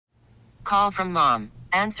Call from mom.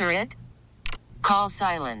 Answer it. Call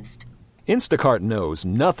silenced. Instacart knows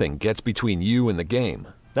nothing gets between you and the game.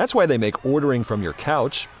 That's why they make ordering from your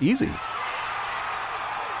couch easy.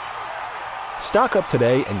 Stock up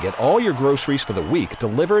today and get all your groceries for the week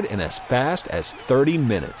delivered in as fast as 30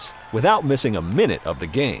 minutes without missing a minute of the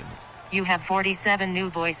game. You have 47 new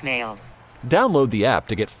voicemails. Download the app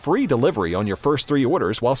to get free delivery on your first 3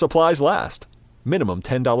 orders while supplies last. Minimum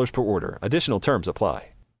 $10 per order. Additional terms apply.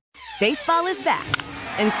 Baseball is back,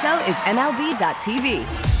 and so is MLB.tv.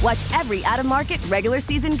 Watch every out-of-market regular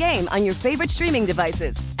season game on your favorite streaming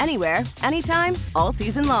devices, anywhere, anytime, all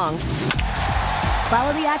season long.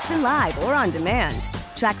 Follow the action live or on demand.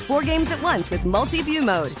 Track 4 games at once with multi-view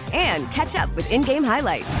mode and catch up with in-game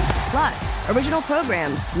highlights. Plus, original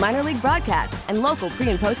programs, minor league broadcasts, and local pre-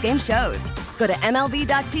 and post-game shows. Go to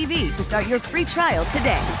MLB.tv to start your free trial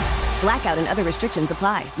today. Blackout and other restrictions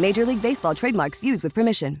apply. Major League Baseball trademarks used with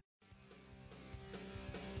permission.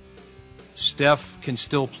 Steph can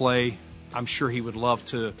still play. I'm sure he would love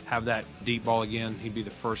to have that deep ball again. He'd be the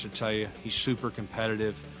first to tell you. He's super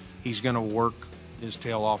competitive. He's going to work his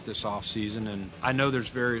tail off this offseason. And I know there's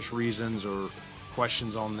various reasons or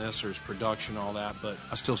questions on this or his production, all that, but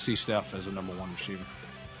I still see Steph as a number 1 receiver.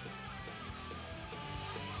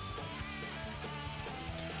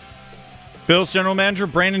 Bills general manager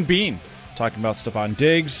Brandon Beane talking about Stephon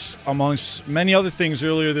Diggs, amongst many other things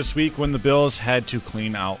earlier this week when the Bills had to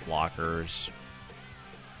clean out lockers.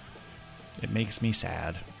 It makes me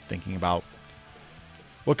sad thinking about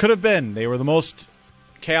what could have been. They were the most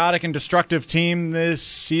chaotic and destructive team this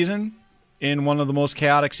season in one of the most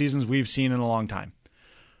chaotic seasons we've seen in a long time.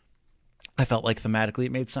 I felt like thematically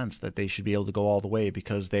it made sense that they should be able to go all the way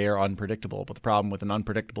because they are unpredictable. But the problem with an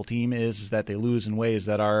unpredictable team is that they lose in ways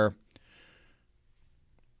that are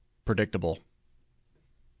predictable.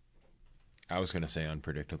 I was going to say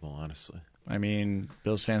unpredictable, honestly. I mean,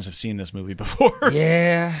 Bills fans have seen this movie before.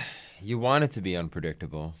 Yeah, you want it to be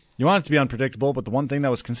unpredictable. You want it to be unpredictable, but the one thing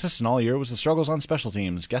that was consistent all year was the struggles on special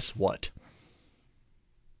teams. Guess what?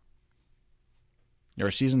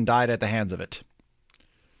 Your season died at the hands of it.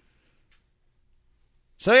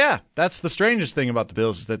 So yeah, that's the strangest thing about the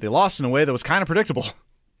Bills is that they lost in a way that was kind of predictable.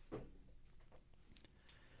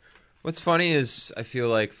 What's funny is I feel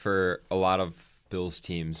like for a lot of Bills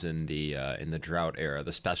teams in the drought era,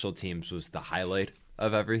 the special teams was the highlight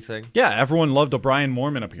of everything. Yeah, everyone loved a Brian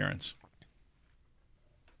Moorman appearance.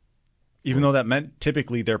 Even though that meant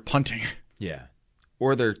typically they're punting. Yeah.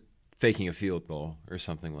 Or they're faking a field goal or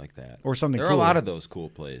something like that. Or something There are cooler. a lot of those cool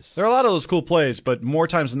plays. There are a lot of those cool plays, but more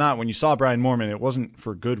times than not, when you saw Brian Moorman, it wasn't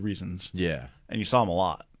for good reasons. Yeah. And you saw him a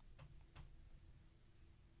lot.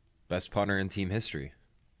 Best punter in team history.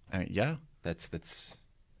 I mean, yeah. That's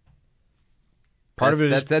part of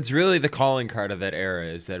it is that's really the calling card of that era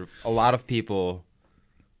is that a lot of people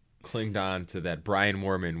clinged on to that Brian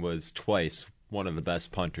Moorman was twice one of the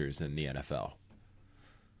best punters in the NFL.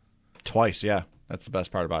 Twice, yeah. That's the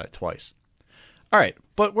best part about it, twice. All right,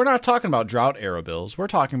 but we're not talking about drought era Bills. We're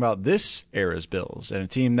talking about this era's Bills and a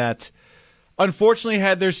team that unfortunately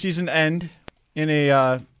had their season end in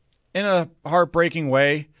a heartbreaking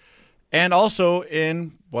way, and also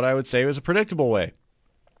in what I would say was a predictable way.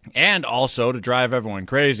 And also, to drive everyone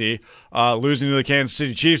crazy, losing to the Kansas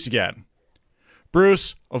City Chiefs again.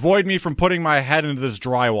 Bruce, avoid me from putting my head into this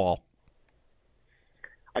drywall.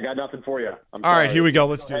 I got nothing for you. All right, here we go.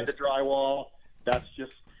 Let's do this. The drywall, that's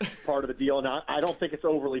just part of the deal. Now, I don't think it's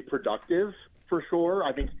overly productive, for sure.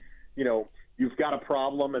 I think, you've got a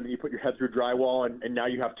problem and you put your head through drywall and now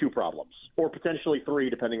you have 2 problems. Or potentially 3,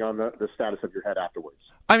 depending on the status of your head afterwards.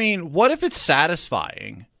 I mean, what if it's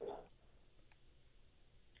satisfying?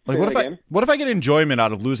 Like, what if I get enjoyment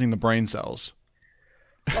out of losing the brain cells?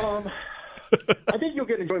 I think you'll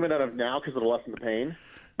get enjoyment out of now because it'll lessen the pain.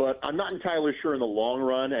 But I'm not entirely sure in the long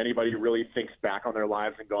run anybody really thinks back on their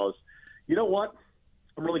lives and goes, you know what?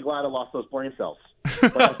 I'm really glad I lost those brain cells.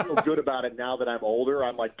 But I feel good about it now that I'm older.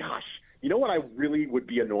 I'm like, gosh, you know what I really would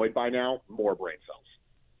be annoyed by now? More brain cells.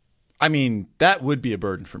 I mean, that would be a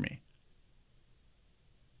burden for me.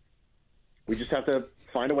 We just have to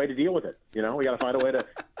find a way to deal with it. We got to find a way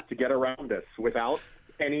to get around this without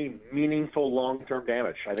any meaningful long-term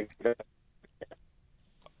damage. I think.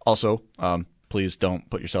 Also, please don't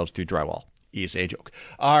put yourselves through drywall. Is a joke.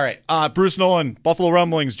 All right. Bruce Nolan, Buffalo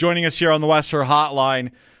Rumblings, joining us here on the Western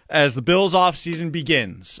Hotline as the Bills offseason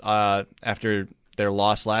begins after their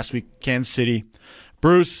loss last week, Kansas City.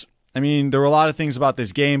 Bruce, I mean, there were a lot of things about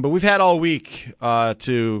this game, but we've had all week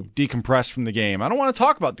to decompress from the game. I don't want to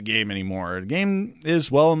talk about the game anymore. The game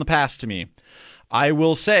is well in the past to me. I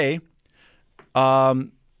will say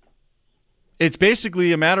it's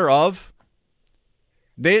basically a matter of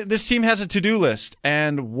this team has a to-do list,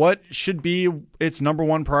 and what should be its number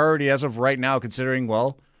one priority as of right now, considering,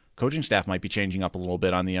 well, coaching staff might be changing up a little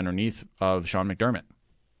bit on the underneath of Sean McDermott?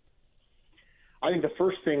 I think the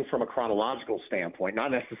first thing from a chronological standpoint, not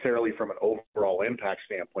necessarily from an overall impact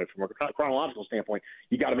standpoint, from a chronological standpoint,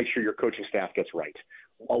 you got to make sure your coaching staff gets right.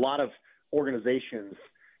 A lot of organizations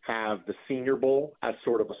have the Senior Bowl as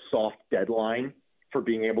sort of a soft deadline for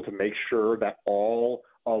being able to make sure that all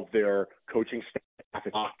of their coaching staff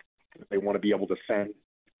is locked. They want to be able to send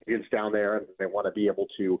kids down there, and they want to be able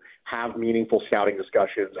to have meaningful scouting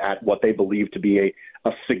discussions at what they believe to be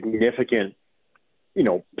a significant,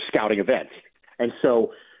 scouting event. And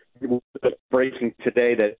so breaking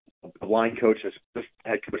today that the line coach is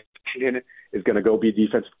head coach is going to go be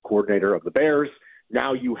defensive coordinator of the Bears.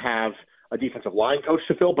 Now you have a defensive line coach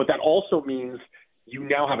to fill, but that also means you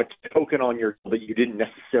now have a token on your that you didn't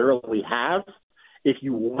necessarily have if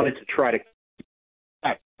you wanted to try to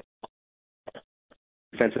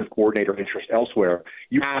defensive coordinator interest elsewhere.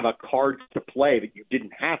 You have a card to play that you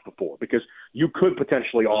didn't have before, because you could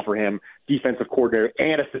potentially offer him defensive coordinator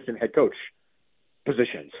and assistant head coach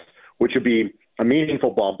positions, which would be a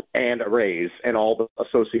meaningful bump and a raise and all the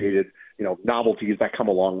associated, novelties that come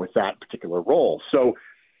along with that particular role. So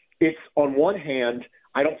it's, on one hand,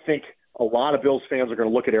 I don't think a lot of Bills fans are going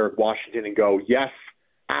to look at Eric Washington and go, yes,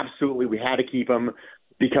 absolutely, we had to keep him,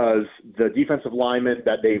 because the defensive linemen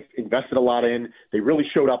that they've invested a lot in, they really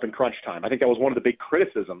showed up in crunch time. I think that was one of the big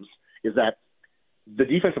criticisms, is that the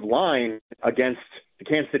defensive line against the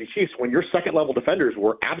Kansas City Chiefs, when your second-level defenders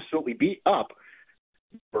were absolutely beat up,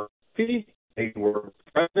 they were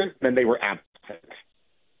present, and they were absent.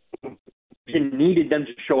 You needed them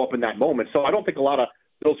to show up in that moment. So I don't think a lot of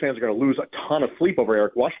Bills fans are going to lose a ton of sleep over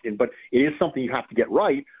Eric Washington, but it is something you have to get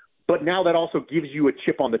right. But now that also gives you a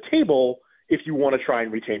chip on the table if you want to try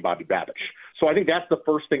and retain Bobby Babich. So I think that's the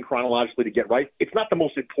first thing chronologically to get right. It's not the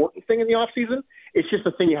most important thing in the offseason. It's just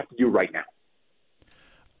the thing you have to do right now.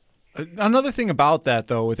 Another thing about that,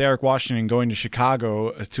 though, with Eric Washington going to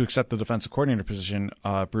Chicago to accept the defensive coordinator position,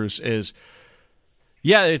 Bruce, is,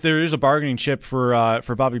 yeah, there is a bargaining chip for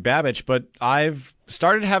Bobby Babich, but I've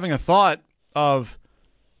started having a thought of,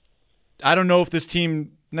 I don't know if this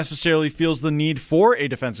team necessarily feels the need for a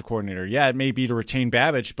defensive coordinator. Yeah, it may be to retain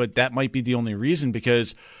Babich, but that might be the only reason,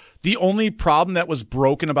 because the only problem that was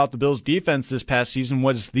broken about the Bills' defense this past season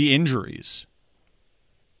was the injuries.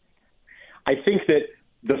 I think that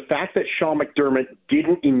the fact that Sean McDermott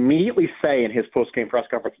didn't immediately say in his post-game press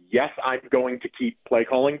conference, yes, I'm going to keep play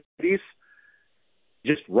calling duties,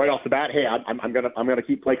 just right off the bat, hey, I'm going to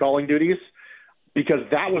keep play calling duties, because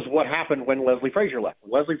that was what happened when Leslie Frazier left.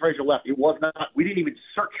 When Leslie Frazier left, it was not, we didn't even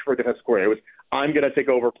search for a defensive coordinator. It was, I'm going to take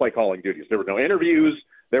over play calling duties. There were no interviews.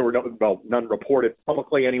 There were none reported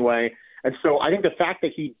publicly anyway. And so I think the fact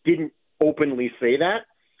that he didn't openly say that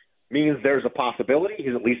means there's a possibility.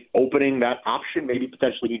 He's at least opening that option. Maybe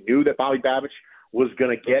potentially he knew that Bobby Babich was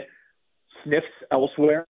going to get sniffs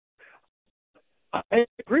elsewhere. I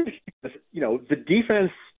agree with you. The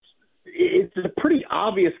defense, it's a pretty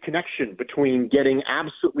obvious connection between getting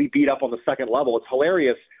absolutely beat up on the second level. It's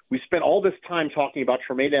hilarious. We spent all this time talking about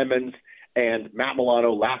Tremaine Edmonds and Matt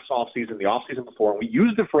Milano last offseason, the offseason before, and we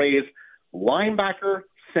used the phrase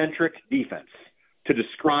linebacker-centric defense to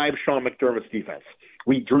describe Sean McDermott's defense.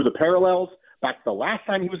 We drew the parallels back to the last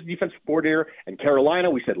time he was a defensive coordinator in Carolina.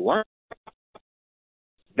 We said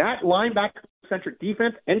that linebacker-centric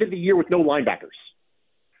defense ended the year with no linebackers.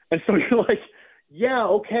 And so you're like, yeah,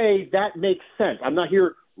 okay, that makes sense. I'm not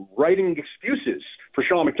here writing excuses for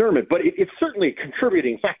Sean McDermott, but it's certainly a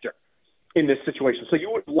contributing factor in this situation. So you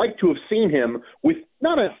would like to have seen him with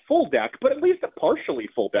not a full deck, but at least a partially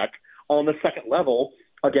full deck on the second level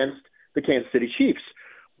against the Kansas City Chiefs.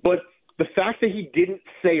 But the fact that he didn't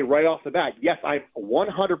say right off the bat, yes, I'm 100%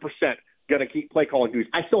 going to keep play calling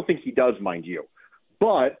duties, I still think he does, mind you.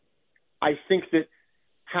 But I think that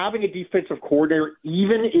having a defensive coordinator,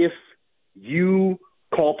 even if you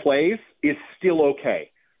call plays, is still okay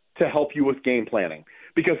to help you with game planning,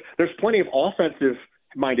 because there's plenty of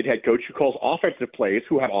offensive-minded head coach who calls offensive plays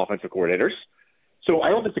who have offensive coordinators. So I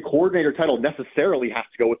don't think the coordinator title necessarily has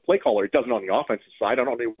to go with play caller. It doesn't on the offensive side. I don't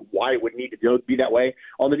know why it would need to be that way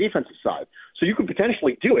on the defensive side. So you could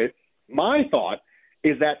potentially do it. My thought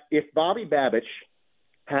is that if Bobby Babich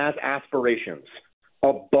has aspirations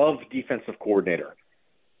above defensive coordinator,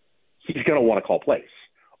 he's going to want to call plays.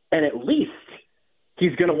 And at least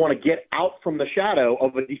he's going to want to get out from the shadow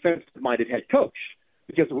of a defensive-minded head coach,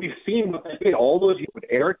 because we've seen what they did all those years with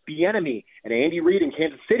Eric Bieniemy and Andy Reid in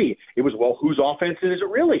Kansas City. It was, well, whose offense is it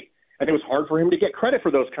really? And it was hard for him to get credit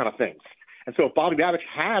for those kind of things. And so if Bobby Babich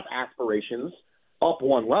has aspirations up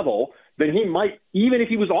one level, then he might, even if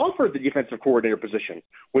he was offered the defensive coordinator position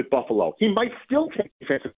with Buffalo, he might still take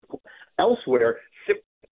defensive elsewhere.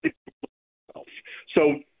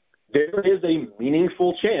 So there is a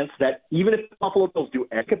meaningful chance that even if the Buffalo Bills do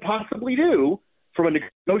and could possibly do from a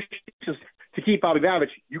negotiation to keep Bobby Babich,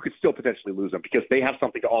 you could still potentially lose him because they have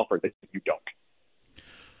something to offer that you don't.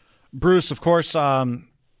 Bruce, of course,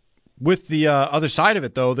 with the other side of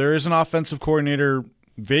it, though, there is an offensive coordinator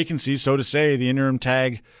vacancy, so to say, the interim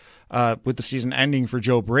tag with the season ending for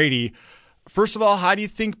Joe Brady. First of all, how do you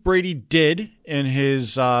think Brady did in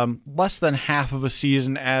his less than half of a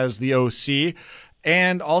season as the OC?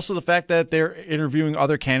 And also the fact that they're interviewing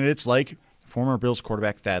other candidates like former Bills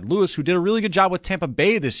quarterback Thad Lewis, who did a really good job with Tampa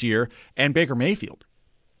Bay this year, and Baker Mayfield.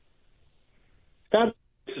 Thad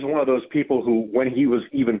is one of those people who, when he was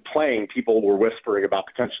even playing, people were whispering about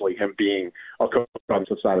potentially him being a coach on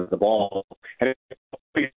the side of the ball. And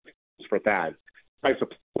for Thad, types of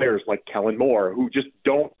players like Kellen Moore, who just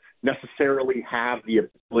don't necessarily have the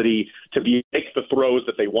ability to make the throws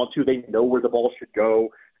that they want to. They know where the ball should go.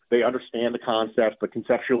 They understand the concept, but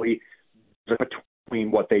conceptually,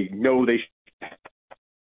 between what they know they should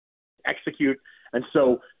execute. And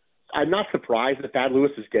so I'm not surprised that Thad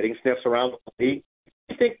Lewis is getting sniffs around the league.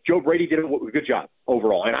 I think Joe Brady did a good job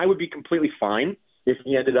overall, and I would be completely fine if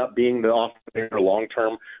he ended up being the offensive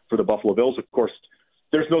long-term for the Buffalo Bills. Of course,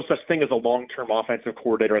 there's no such thing as a long-term offensive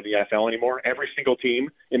coordinator in the NFL anymore. Every single team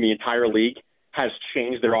in the entire league has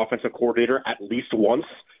changed their offensive coordinator at least once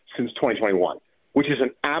since 2021. Which is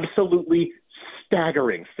an absolutely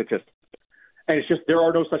staggering statistic. And it's just there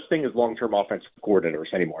are no such thing as long-term offensive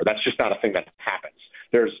coordinators anymore. That's just not a thing that happens.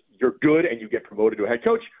 You're good and you get promoted to a head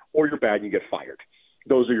coach, or you're bad and you get fired.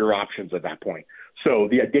 Those are your options at that point. So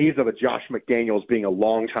the days of a Josh McDaniels being a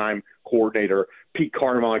long-time coordinator, Pete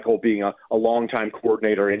Carmichael being a long-time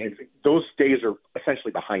coordinator, and those days are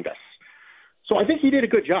essentially behind us. So I think he did a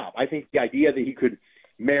good job. I think the idea that he could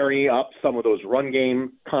marry up some of those run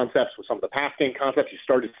game concepts with some of the pass game concepts. You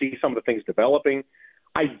started to see some of the things developing.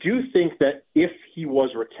 I do think that if he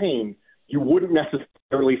was retained, you wouldn't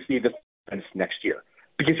necessarily see the defense next year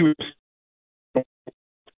because he was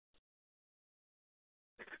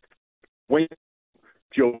when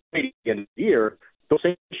Joe Brady at the end of the year, those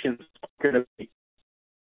stations are going to be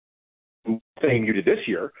saying you did this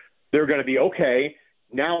year. They're going to be okay.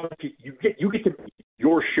 Now you get to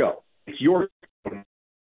your show. It's your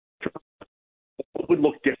would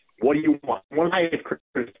look different. What do you want? One I have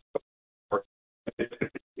criticized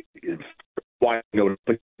why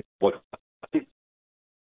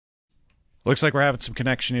looks like we're having some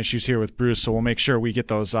connection issues here with Bruce, so we'll make sure we get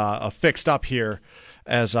those fixed up here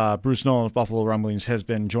as Bruce Nolan of Buffalo Rumblings has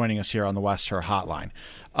been joining us here on the West Her Hotline.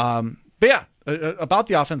 But yeah, about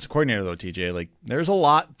the offensive coordinator though, TJ, like there's a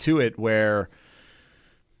lot to it where,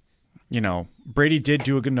 you know, Brady did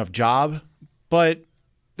do a good enough job, but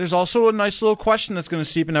there's also a nice little question that's going to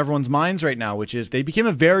seep in everyone's minds right now, which is they became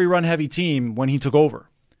a very run-heavy team when he took over.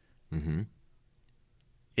 Mm-hmm.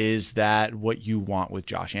 Is that what you want with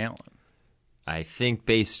Josh Allen? I think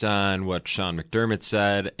based on what Sean McDermott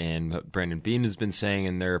said and what Brandon Beane has been saying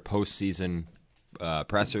in their postseason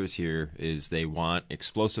pressers here is they want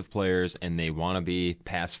explosive players and they want to be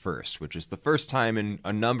pass first, which is the first time in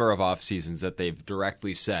a number of off seasons that they've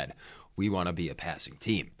directly said, we want to be a passing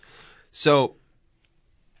team. So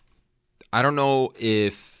I don't know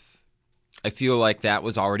if I feel like that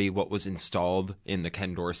was already what was installed in the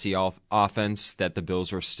Ken Dorsey offense that the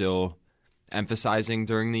Bills were still emphasizing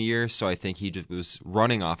during the year. So I think he just was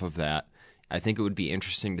running off of that. I think it would be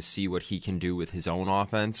interesting to see what he can do with his own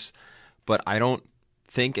offense, but I don't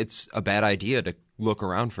think it's a bad idea to look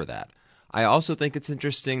around for that. I also think it's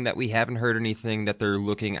interesting that we haven't heard anything that they're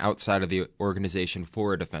looking outside of the organization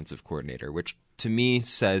for a defensive coordinator, which to me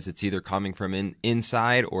says it's either coming from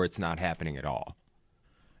inside or it's not happening at all.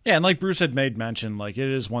 Yeah, and like Bruce had made mention, like it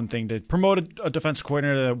is one thing to promote a defensive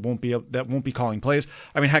coordinator that won't be calling plays.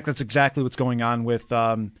 I mean, heck, that's exactly what's going on with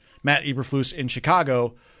Matt Eberflus in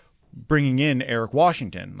Chicago, bringing in Eric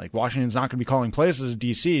Washington. Like Washington's not going to be calling plays as a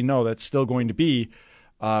DC. No, that's still going to be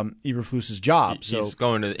Eberflus's job. He's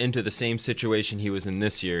going into the same situation he was in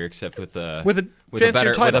this year, except with a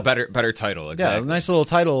better title. Exactly. Yeah, a nice little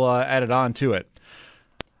title added on to it.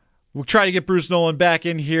 We'll try to get Bruce Nolan back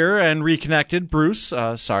in here and reconnected. Bruce,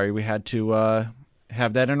 sorry we had to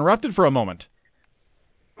have that interrupted for a moment.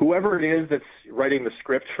 Whoever it is that's writing the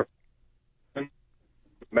script for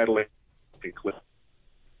meddling.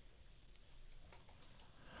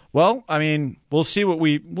 Well, I mean, we'll see what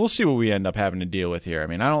we end up having to deal with here. I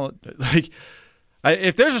mean,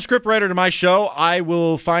 if there's a script writer to my show, I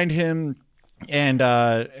will find him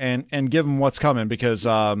and give him what's coming because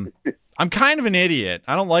I'm kind of an idiot.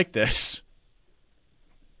 I don't like this.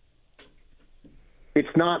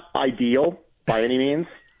 It's not ideal by any means,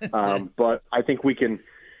 but I think we can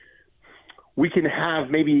have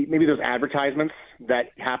maybe those advertisements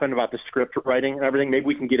that happen about the script writing and everything. Maybe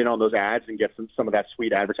we can get in on those ads and get some of that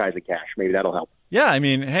sweet advertising cash. Maybe that'll help. Yeah, I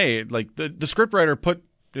mean, hey, like the scriptwriter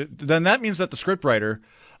then that means that the scriptwriter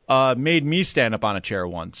made me stand up on a chair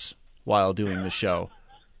once while doing the show,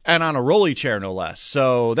 and on a rolly chair no less.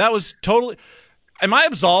 So that was totally. Am I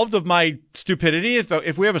absolved of my stupidity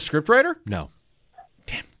if we have a scriptwriter? No.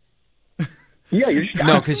 Yeah,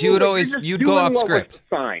 no, because you'd go off script.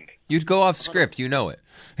 Signed. You'd go off script. You know it.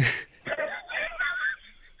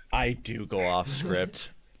 I do go off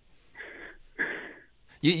script.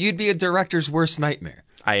 You'd be a director's worst nightmare.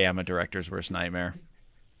 I am a director's worst nightmare.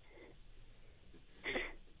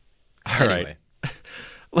 All Anyway. right,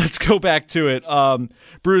 let's go back to it.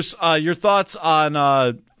 Bruce, your thoughts on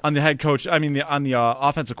the head coach? I mean, on the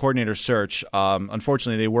offensive coordinator search.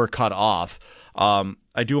 Unfortunately, they were cut off.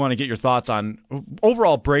 I do want to get your thoughts on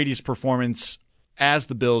overall Brady's performance as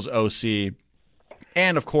the Bills OC.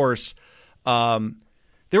 And, of course,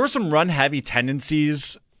 there were some run-heavy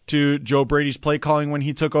tendencies to Joe Brady's play calling when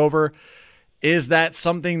he took over. Is that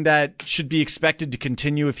something that should be expected to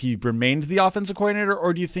continue if he remained the offensive coordinator,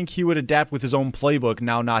 or do you think he would adapt with his own playbook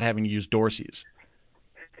now not having to use Dorsey's?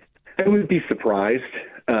 I would be surprised.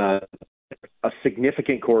 A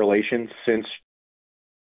significant correlation since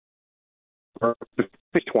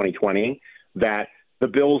 2020 that the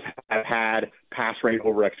Bills have had pass rate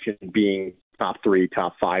over execution being top 3,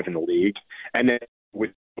 top 5 in the league. And then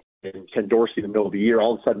with Ken Dorsey in the middle of the year,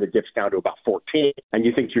 all of a sudden it dips down to about 14. And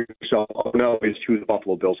you think to yourself, oh no, it's who the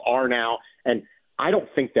Buffalo Bills are now. And I don't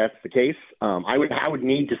think that's the case. I would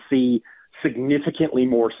need to see significantly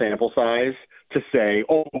more sample size to say,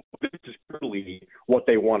 oh, this is clearly what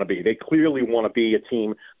they want to be. They clearly want to be a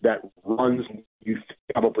team that runs you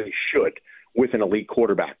probably should with an elite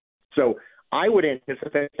quarterback. So I would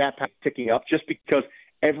anticipate that ticking up just because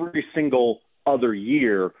every single other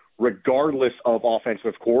year, regardless of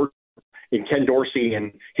offensive coordinator, in Ken Dorsey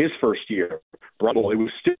in his first year, it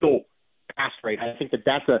was still pass rate. I think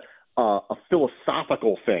that's a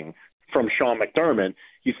philosophical thing from Sean McDermott.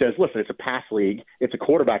 He says, listen, it's a pass league, it's a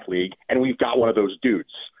quarterback league, and we've got one of those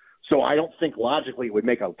dudes. So I don't think logically it would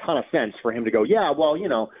make a ton of sense for him to go, yeah, well,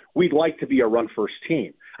 we'd like to be a run-first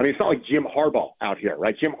team. I mean, it's not like Jim Harbaugh out here,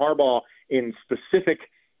 right? Jim Harbaugh, in specific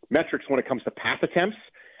metrics when it comes to pass attempts,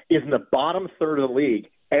 is in the bottom third of the league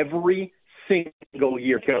every single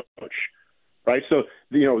year coach, right? So,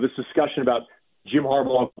 this discussion about Jim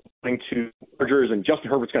Harbaugh going to Chargers and Justin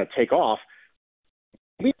Herbert's going to take off,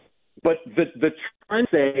 but the trends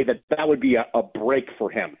say that would be a break for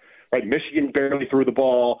him. Right, Michigan barely threw the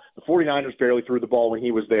ball. The 49ers barely threw the ball when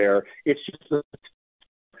he was there. It's just a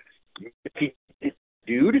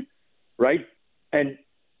dude, right? And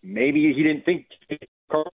maybe he didn't think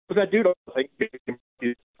Carl was that dude. I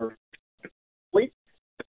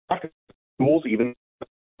think schools even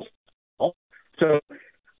so.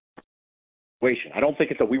 I don't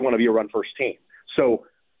think it's that we want to be a run first team. So,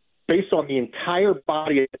 based on the entire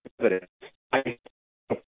body of evidence,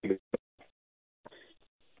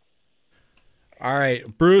 All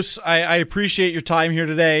right, Bruce, I appreciate your time here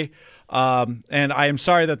today, and I am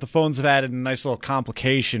sorry that the phones have added a nice little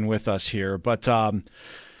complication with us here. But,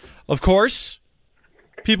 of course,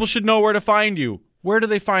 people should know where to find you. Where do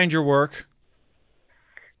they find your work?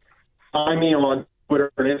 Find me on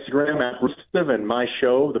Twitter and Instagram at Bruce Exclusive, and my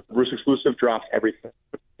show, the Bruce Exclusive, drops every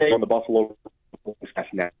day on the Buffalo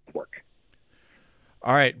Network.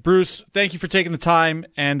 All right, Bruce, thank you for taking the time.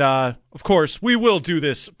 And, of course, we will do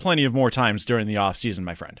this plenty of more times during the off season,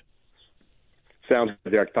 my friend. Sounds good,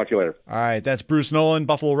 Derek. Talk to you later. All right, that's Bruce Nolan,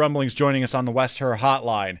 Buffalo Rumblings, joining us on the West Her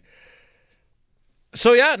Hotline.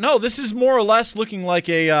 So, yeah, no, this is more or less looking like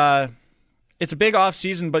it's a big off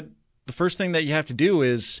season, but the first thing that you have to do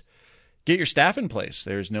is get your staff in place.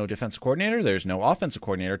 There's no defensive coordinator. There's no offensive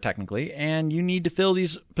coordinator, technically, and you need to fill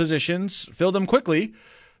these positions, fill them quickly,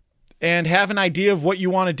 and have an idea of what you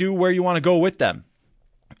want to do, where you want to go with them.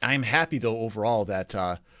 I'm happy, though, overall that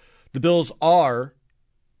the Bills are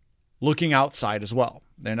looking outside as well.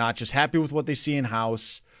 They're not just happy with what they see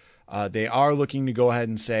in-house. They are looking to go ahead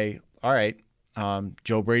and say, all right,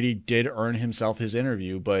 Joe Brady did earn himself his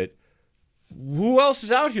interview, but who else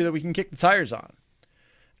is out here that we can kick the tires on?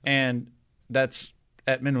 And that's,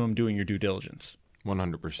 at minimum, doing your due diligence.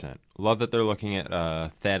 100%. Love that they're looking at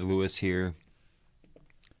Thad Lewis here.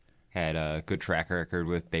 Had a good track record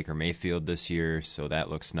with Baker Mayfield this year, so that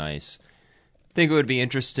looks nice. think it would be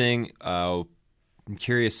interesting. I'm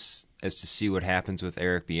curious as to see what happens with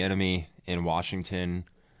Eric Bieniemy in Washington,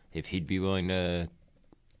 if he'd be willing to,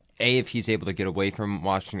 if he's able to get away from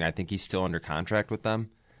Washington. I think he's still under contract with them.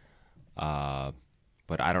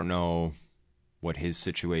 But I don't know what his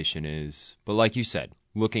situation is. But like you said,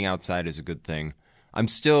 looking outside is a good thing. I'm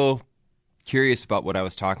still curious about what I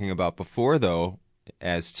was talking about before, though,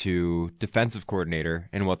 as to defensive coordinator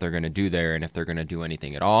and what they're going to do there, and if they're going to do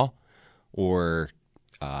anything at all, or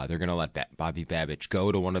they're going to let Bobby Babich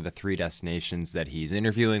go to one of the 3 destinations that he's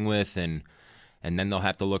interviewing with, and then they'll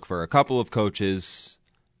have to look for a couple of coaches.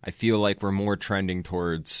 I feel like we're more trending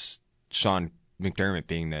towards Sean McDermott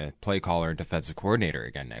being the play caller and defensive coordinator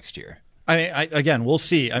again next year. Again, we'll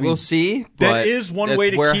see. We'll see. That is one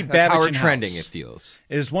way to keep Babich how we're in-house. trending, it feels.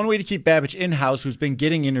 It is one way to keep Babich in-house, who's been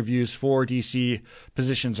getting interviews for DC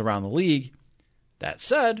positions around the league. That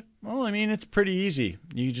said, well, I mean, it's pretty easy.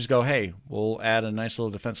 You just go, hey, we'll add a nice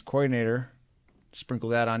little defensive coordinator, sprinkle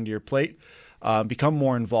that onto your plate, become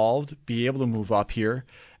more involved, be able to move up here,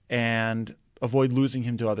 and avoid losing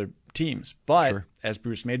him to other teams. But, Sure. As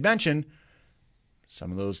Bruce made mention,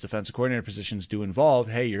 some of those defensive coordinator positions do involve,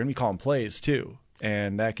 hey, you're going to be calling plays too.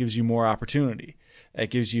 And that gives you more opportunity.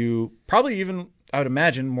 That gives you probably even, I would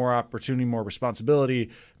imagine, more opportunity, more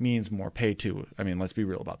responsibility means more pay too. I mean, let's be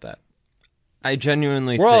real about that. I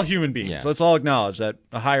genuinely We're all human beings. Yeah. Let's all acknowledge that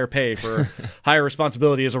a higher pay for higher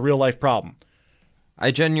responsibility is a real life problem.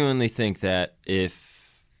 I genuinely think that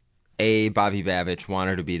if A, Bobby Babich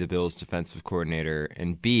wanted to be the Bills' defensive coordinator,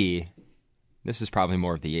 and B, this is probably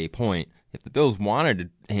more of the A point, if the Bills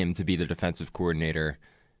wanted him to be the defensive coordinator,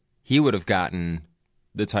 he would have gotten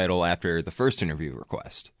the title after the first interview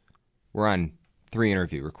request. We're on 3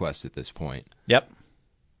 interview requests at this point. Yep.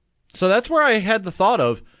 So that's where I had the thought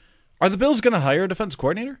of, are the Bills going to hire a defensive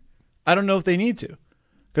coordinator? I don't know if they need to.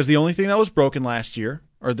 Because the only thing that was broken last year,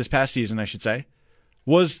 or this past season, I should say,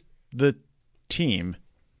 was the team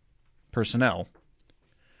personnel.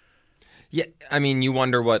 Yeah, I mean, you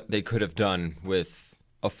wonder what they could have done with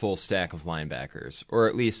a full stack of linebackers, or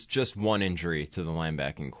at least just one injury to the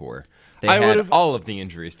linebacking core. They had all of the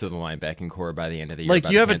injuries to the linebacking core by the end of the year. Like,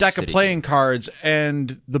 you have a deck of playing cards,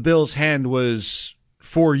 and the Bills' hand was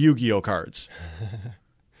 4 Yu-Gi-Oh cards.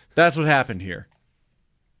 That's what happened here.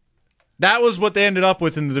 That was what they ended up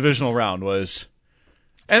with in the divisional round was,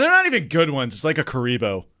 and they're not even good ones. It's like a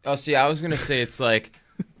Karibo. Oh, see, I was gonna say it's like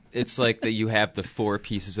that you have the 4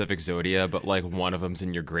 pieces of Exodia, but like one of them's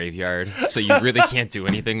in your graveyard, so you really can't do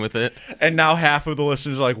anything with it. And now half of the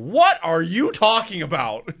listeners are like, "What are you talking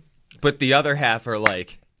about?" But the other half are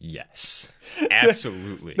like, "Yes,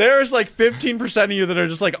 absolutely." There's like 15% of you that are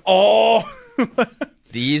just like, "Oh."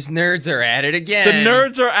 These nerds are at it again. The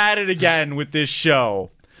nerds are at it again with this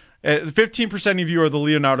show. 15% of you are the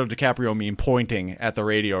Leonardo DiCaprio meme pointing at the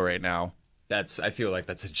radio right now. I feel like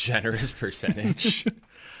that's a generous percentage.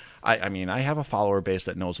 I mean, I have a follower base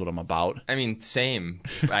that knows what I'm about. I mean, same.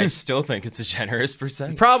 I still think it's a generous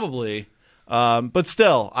percentage. Probably. But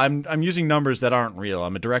still, I'm using numbers that aren't real.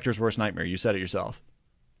 I'm a director's worst nightmare. You said it yourself.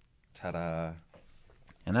 Ta-da.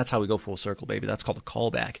 And that's how we go full circle, baby. That's called a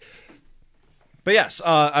callback. But yes,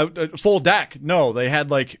 full deck. No, they had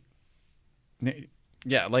like...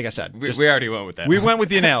 Yeah, like I said. We already went with that. We went with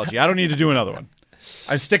the analogy. I don't need to do another one.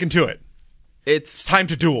 I'm sticking to it. It's time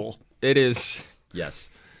to duel. It is. Yes.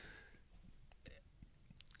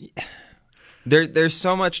 There's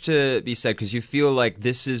so much to be said because you feel like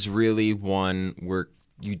this is really one where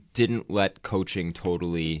you didn't let coaching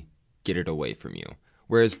totally get it away from you.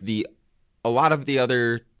 Whereas a lot of the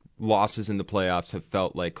other losses in the playoffs have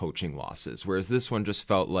felt like coaching losses. Whereas this one just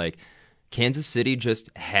felt like Kansas City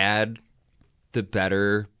just had the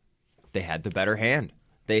better hand.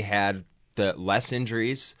 They had the less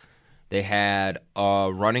injuries. They had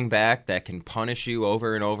a running back that can punish you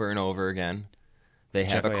over and over and over again. They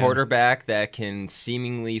have a quarterback that can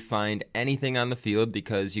seemingly find anything on the field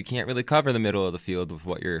because you can't really cover the middle of the field with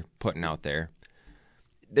what you're putting out there.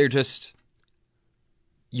 They're just...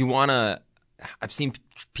 I've seen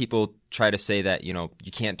people try to say that, you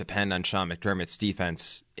can't depend on Sean McDermott's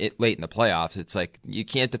defense late in the playoffs. It's like you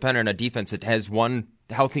can't depend on a defense that has one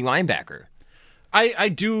healthy linebacker. I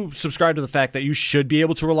do subscribe to the fact that you should be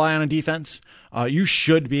able to rely on a defense. You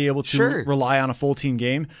should be able to rely on a full team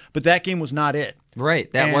game, but that game was not it. Right.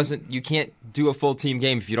 You can't do a full team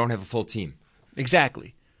game if you don't have a full team.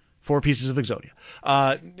 Exactly. 4 pieces of Exodia.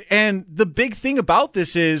 And the big thing about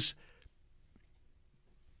this is,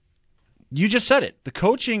 you just said it. The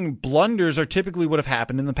coaching blunders are typically what have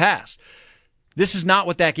happened in the past. This is not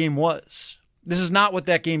what that game was. This is not what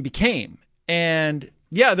that game became. And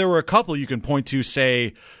Yeah, there were a couple you can point to,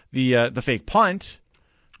 say the fake punt,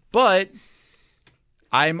 but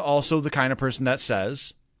I'm also the kind of person that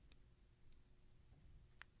says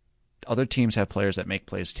other teams have players that make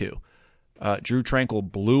plays too. Drew Tranquil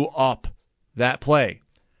blew up that play.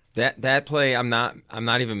 That play, I'm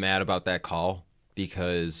not even mad about that call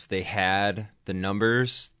because they had the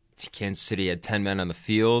numbers. Kansas City had 10 men on the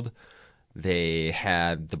field. They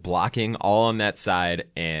had the blocking all on that side,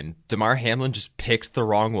 and Damar Hamlin just picked the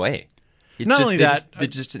wrong way.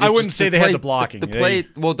 I wouldn't say they had the blocking.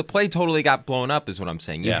 The play totally got blown up is what I'm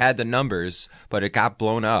saying. You had the numbers, but it got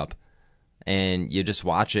blown up, and you just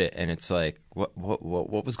watch it, and it's like,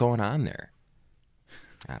 what was going on there?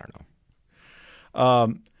 I don't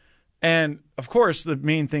know. And, of course, the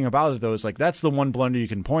main thing about it, though, is like that's the one blunder you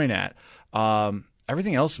can point at.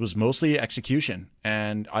 Everything else was mostly execution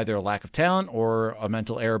and either a lack of talent or a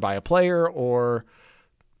mental error by a player or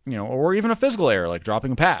even a physical error like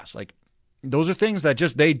dropping a pass. Like those are things that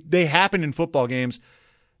just they happen in football games.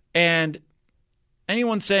 And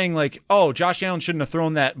anyone saying like, oh, Josh Allen shouldn't have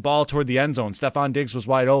thrown that ball toward the end zone. Stephon Diggs was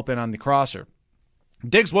wide open on the crosser.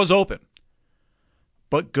 Diggs was open.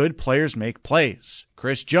 But good players make plays.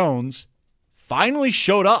 Chris Jones finally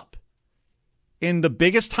showed up in the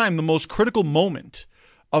biggest time, the most critical moment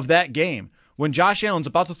of that game, when Josh Allen's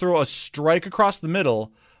about to throw a strike across the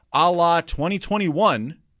middle, a la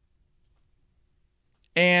 2021,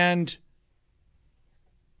 and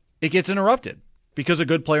it gets interrupted because a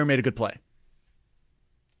good player made a good play.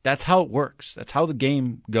 That's how it works. That's how the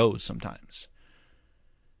game goes sometimes.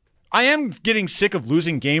 I am getting sick of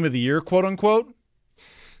losing game of the year, quote unquote.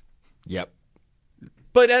 Yep.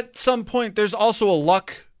 But at some point, there's also a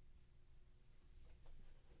luck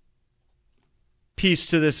piece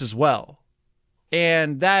to this as well.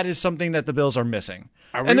 And that is something that the Bills are missing.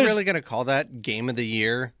 Are we really going to call that game of the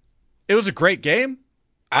year? It was a great game.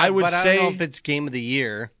 I don't know if it's game of the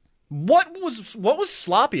year. What was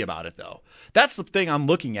sloppy about it, though? That's the thing I'm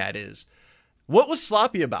looking at is, what was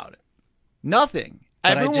sloppy about it? Nothing.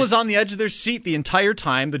 Everyone was on the edge of their seat the entire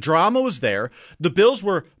time. The drama was there. The Bills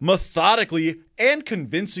were methodically and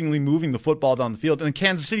convincingly moving the football down the field, and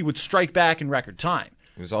Kansas City would strike back in record time.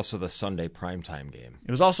 It was also the Sunday primetime game.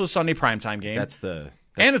 It was also a Sunday primetime game.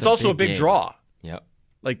 And it's also a big draw. Yep.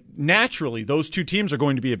 Like, naturally, those two teams are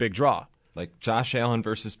going to be a big draw. Like, Josh Allen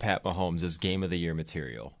versus Pat Mahomes is game of the year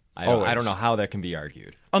material. I don't know how that can be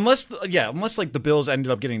argued. Unless like the Bills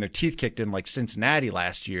ended up getting their teeth kicked in like Cincinnati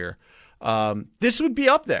last year, this would be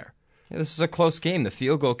up there. Yeah, this is a close game. The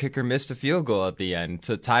field goal kicker missed a field goal at the end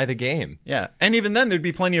to tie the game. Yeah, and even then there'd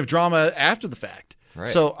be plenty of drama after the fact. Right.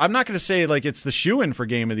 So I'm not going to say like it's the shoo-in for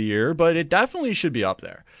game of the year, but it definitely should be up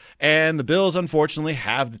there. And the Bills, unfortunately,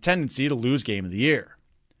 have the tendency to lose game of the year.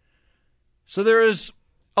 So there is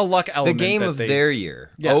a luck element. The game of their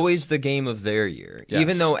year. Yes. Always the game of their year. Yes.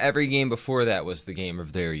 Even though every game before that was the game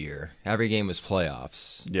of their year. Every game was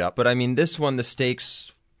playoffs. Yep. But I mean, this one, the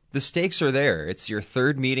stakes are there. It's your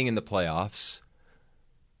third meeting in the playoffs.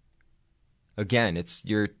 Again, it's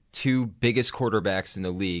your two biggest quarterbacks in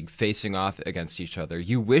the league facing off against each other.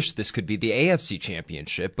 You wish this could be the AFC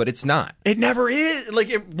Championship, but it's not. It never is.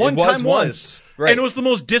 Like, one time was. Right. And it was the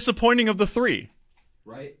most disappointing of the three.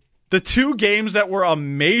 Right. The two games that were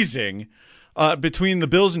amazing between the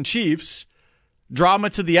Bills and Chiefs, drama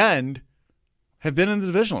to the end, have been in the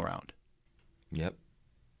divisional round. Yep.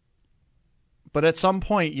 But at some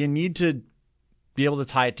point, you need to be able to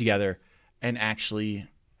tie it together and actually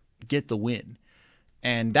get the win.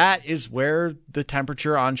 And that is where the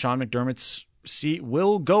temperature on Sean McDermott's seat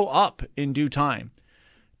will go up in due time.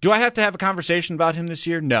 Do I have to have a conversation about him this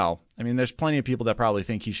year? No. I mean, there's plenty of people that probably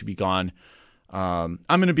think he should be gone. I'm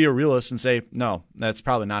going to be a realist and say, no, that's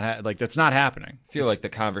probably not that's not happening. I feel like the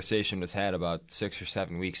conversation was had about 6 or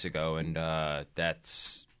 7 weeks ago, and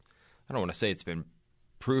that's, I don't want to say it's been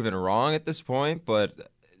proven wrong at this point, but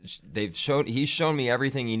he's shown me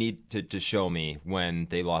everything you need to show me when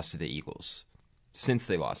they lost to the Eagles. Since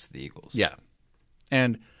they lost to the Eagles. Yeah.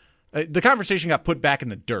 And the conversation got put back in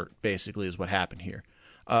the dirt, basically, is what happened here.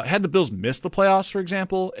 Had the Bills missed the playoffs, for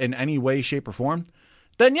example, in any way, shape, or form,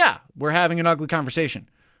 then yeah, we're having an ugly conversation.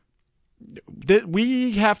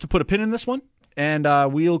 We have to put a pin in this one, and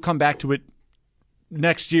we'll come back to it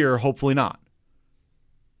next year, hopefully not.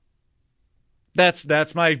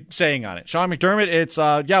 That's my saying on it. Sean McDermott, it's,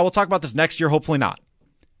 we'll talk about this next year, hopefully not.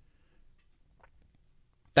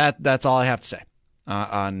 That's all I have to say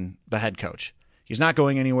on the head coach. He's not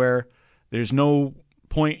going anywhere. There's no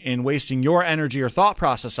point in wasting your energy or thought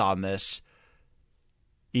process on this,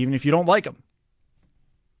 even if you don't like him.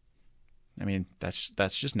 I mean, that's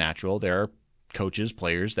just natural. There are coaches,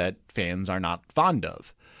 players that fans are not fond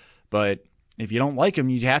of. But if you don't like him,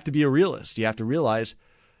 you have to be a realist. You have to realize,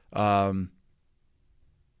 yeah,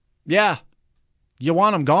 you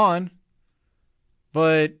want him gone,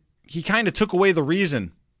 but he kind of took away the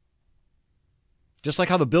reason. Just like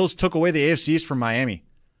how the Bills took away the AFC East from Miami.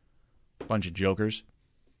 Bunch of jokers.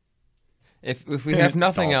 If we have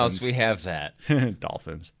nothing else, we have that.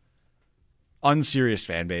 Dolphins. Unserious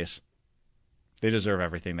fan base. They deserve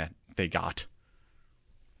everything that they got.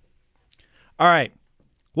 All right.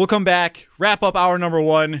 We'll come back, wrap up hour number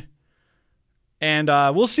 1, and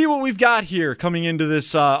we'll see what we've got here coming into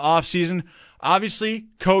this offseason. Obviously,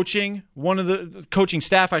 the coaching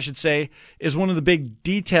staff, I should say, is one of the big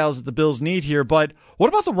details that the Bills need here. But what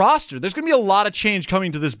about the roster? There's going to be a lot of change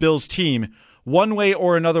coming to this Bills team, one way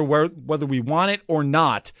or another, whether we want it or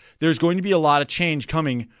not. There's going to be a lot of change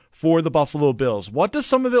coming for the Buffalo Bills. What does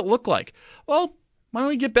some of it look like? Well, why don't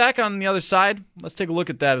we get back on the other side? Let's take a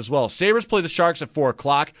look at that as well. Sabres play the Sharks at 4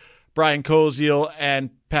 o'clock. Brian Koziel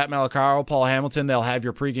and Pat Malacaro, Paul Hamilton, they'll have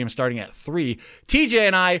your pregame starting at 3. TJ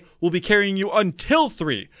and I will be carrying you until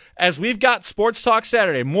 3 as we've got Sports Talk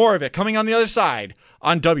Saturday. More of it coming on the other side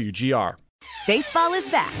on WGR. Baseball is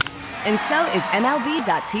back, and so is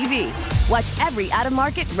MLB.tv. Watch every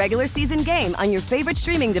out-of-market regular season game on your favorite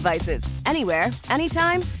streaming devices, anywhere,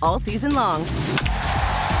 anytime, all season long.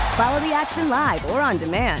 Follow the action live or on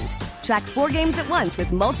demand. Track 4 games at once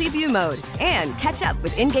with multi-view mode and catch up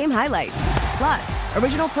with in-game highlights. Plus,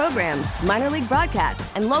 original programs, minor league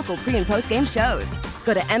broadcasts, and local pre- and post-game shows.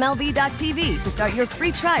 Go to MLB.tv to start your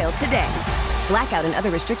free trial today. Blackout and other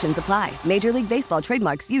restrictions apply. Major League Baseball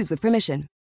trademarks used with permission.